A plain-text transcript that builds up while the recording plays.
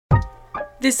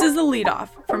This is the leadoff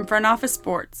from Front Office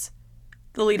Sports.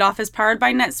 The leadoff is powered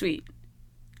by NetSuite.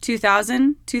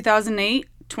 2000, 2008,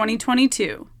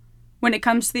 2022. When it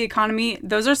comes to the economy,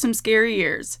 those are some scary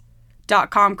years.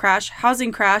 .com crash,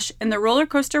 housing crash, and the roller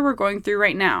coaster we're going through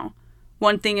right now.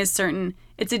 One thing is certain,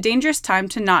 it's a dangerous time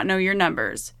to not know your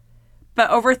numbers.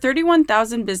 But over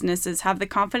 31,000 businesses have the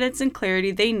confidence and clarity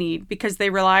they need because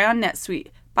they rely on NetSuite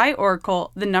by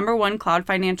Oracle, the #1 cloud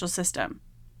financial system.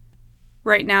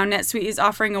 Right now, NetSuite is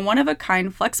offering a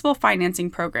one-of-a-kind flexible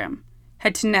financing program.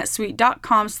 Head to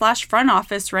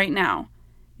netsuite.com/front-office right now.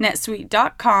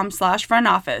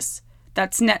 netsuite.com/front-office.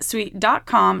 That's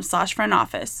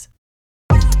netsuite.com/front-office.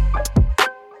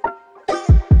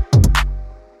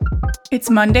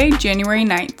 It's Monday, January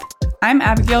 9th. I'm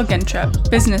Abigail Gentrup,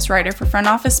 business writer for Front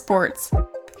Office Sports.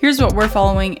 Here's what we're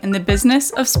following in the business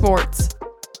of sports.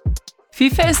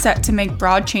 FIFA is set to make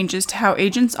broad changes to how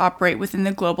agents operate within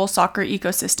the global soccer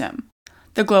ecosystem.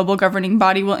 The global governing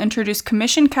body will introduce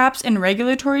commission caps and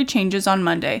regulatory changes on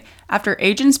Monday after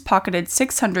agents pocketed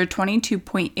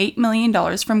 $622.8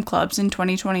 million from clubs in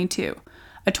 2022,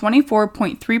 a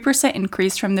 24.3%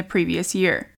 increase from the previous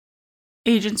year.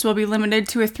 Agents will be limited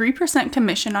to a 3%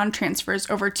 commission on transfers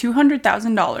over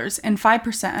 $200,000 and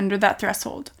 5% under that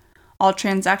threshold. All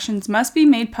transactions must be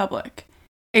made public.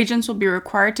 Agents will be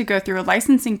required to go through a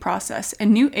licensing process,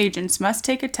 and new agents must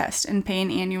take a test and pay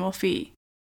an annual fee.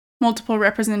 Multiple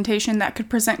representation that could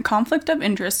present conflict of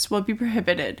interests will be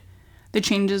prohibited. The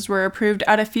changes were approved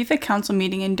at a FIFA Council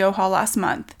meeting in Doha last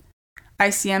month.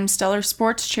 ICM Stellar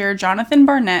Sports Chair Jonathan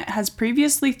Barnett has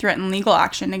previously threatened legal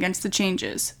action against the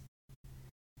changes.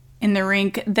 In the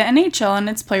rink, the NHL and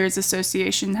its Players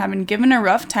Association have been given a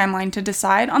rough timeline to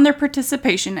decide on their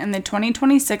participation in the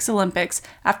 2026 Olympics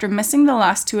after missing the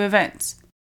last two events.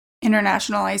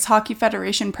 International Ice Hockey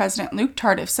Federation President Luke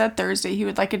Tardif said Thursday he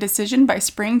would like a decision by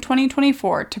spring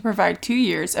 2024 to provide 2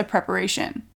 years of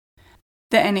preparation.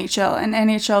 The NHL and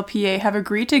NHLPA have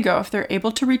agreed to go if they're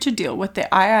able to reach a deal with the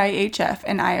IIHF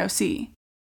and IOC.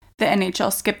 The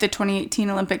NHL skipped the 2018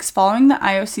 Olympics following the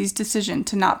IOC's decision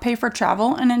to not pay for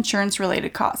travel and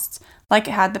insurance-related costs, like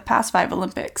it had the past 5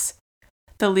 Olympics.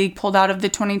 The league pulled out of the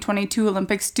 2022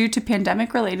 Olympics due to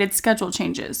pandemic-related schedule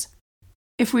changes.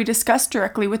 If we discussed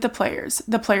directly with the players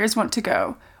want to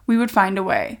go, we would find a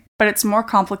way, but it's more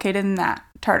complicated than that,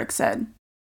 Tardif said.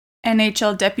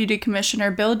 NHL Deputy Commissioner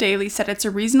Bill Daly said it's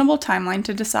a reasonable timeline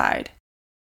to decide.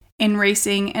 In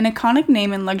racing, an iconic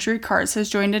name in luxury cars has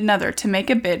joined another to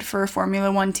make a bid for a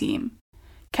Formula One team.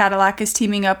 Cadillac is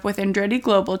teaming up with Andretti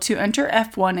Global to enter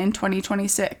F1 in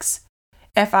 2026.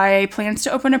 FIA plans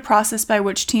to open a process by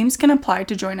which teams can apply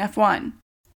to join F1.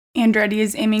 Andretti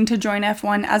is aiming to join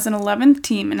F1 as an 11th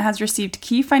team and has received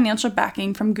key financial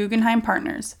backing from Guggenheim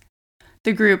Partners.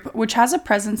 The group, which has a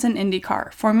presence in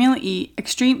IndyCar, Formula E,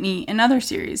 Extreme E, and other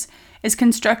series, is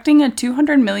constructing a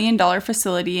 $200 million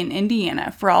facility in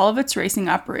Indiana for all of its racing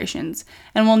operations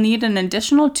and will need an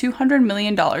additional $200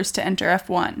 million to enter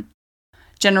F1.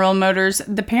 General Motors,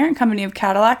 the parent company of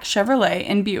Cadillac, Chevrolet,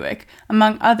 and Buick,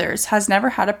 among others, has never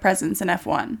had a presence in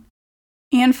F1.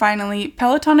 And finally,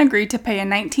 Peloton agreed to pay a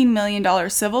 $19 million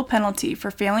civil penalty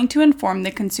for failing to inform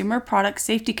the Consumer Product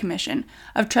Safety Commission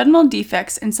of treadmill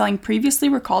defects in selling previously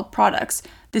recalled products,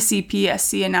 the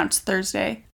CPSC announced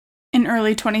Thursday. In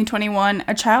early 2021,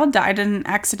 a child died in an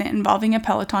accident involving a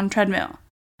Peloton treadmill.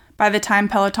 By the time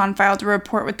Peloton filed a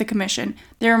report with the commission,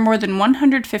 there were more than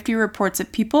 150 reports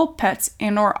of people, pets,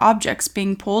 and/or objects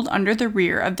being pulled under the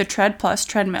rear of the Tread Plus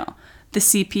treadmill, the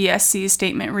CPSC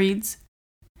statement reads.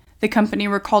 The company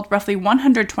recalled roughly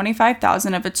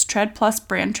 125,000 of its Tread Plus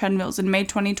brand treadmills in May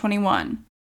 2021.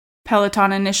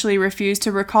 Peloton initially refused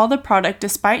to recall the product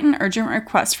despite an urgent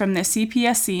request from the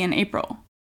CPSC in April.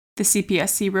 The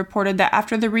CPSC reported that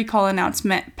after the recall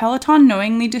announcement, Peloton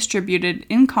knowingly distributed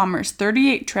in commerce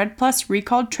 38 Tread Plus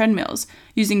recalled treadmills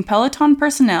using Peloton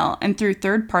personnel and through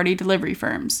third-party delivery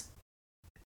firms.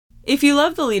 If you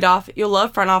love the leadoff, you'll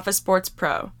love Front Office Sports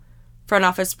Pro. Front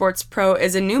Office Sports Pro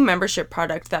is a new membership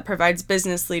product that provides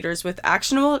business leaders with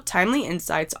actionable, timely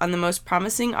insights on the most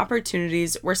promising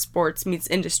opportunities where sports meets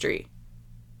industry.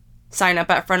 Sign up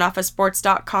at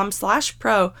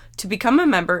frontofficesports.com/pro to become a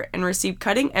member and receive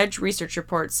cutting-edge research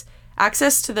reports,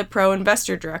 access to the Pro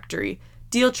Investor Directory,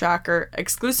 Deal Tracker,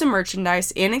 exclusive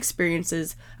merchandise, and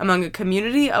experiences among a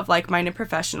community of like-minded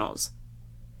professionals.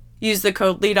 Use the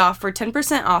code LEADOFF for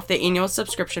 10% off the annual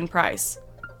subscription price.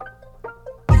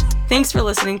 Thanks for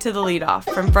listening to The Leadoff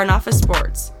from Front Office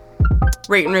Sports.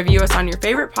 Rate and review us on your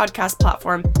favorite podcast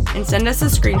platform and send us a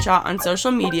screenshot on social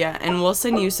media and we'll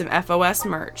send you some FOS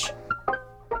merch.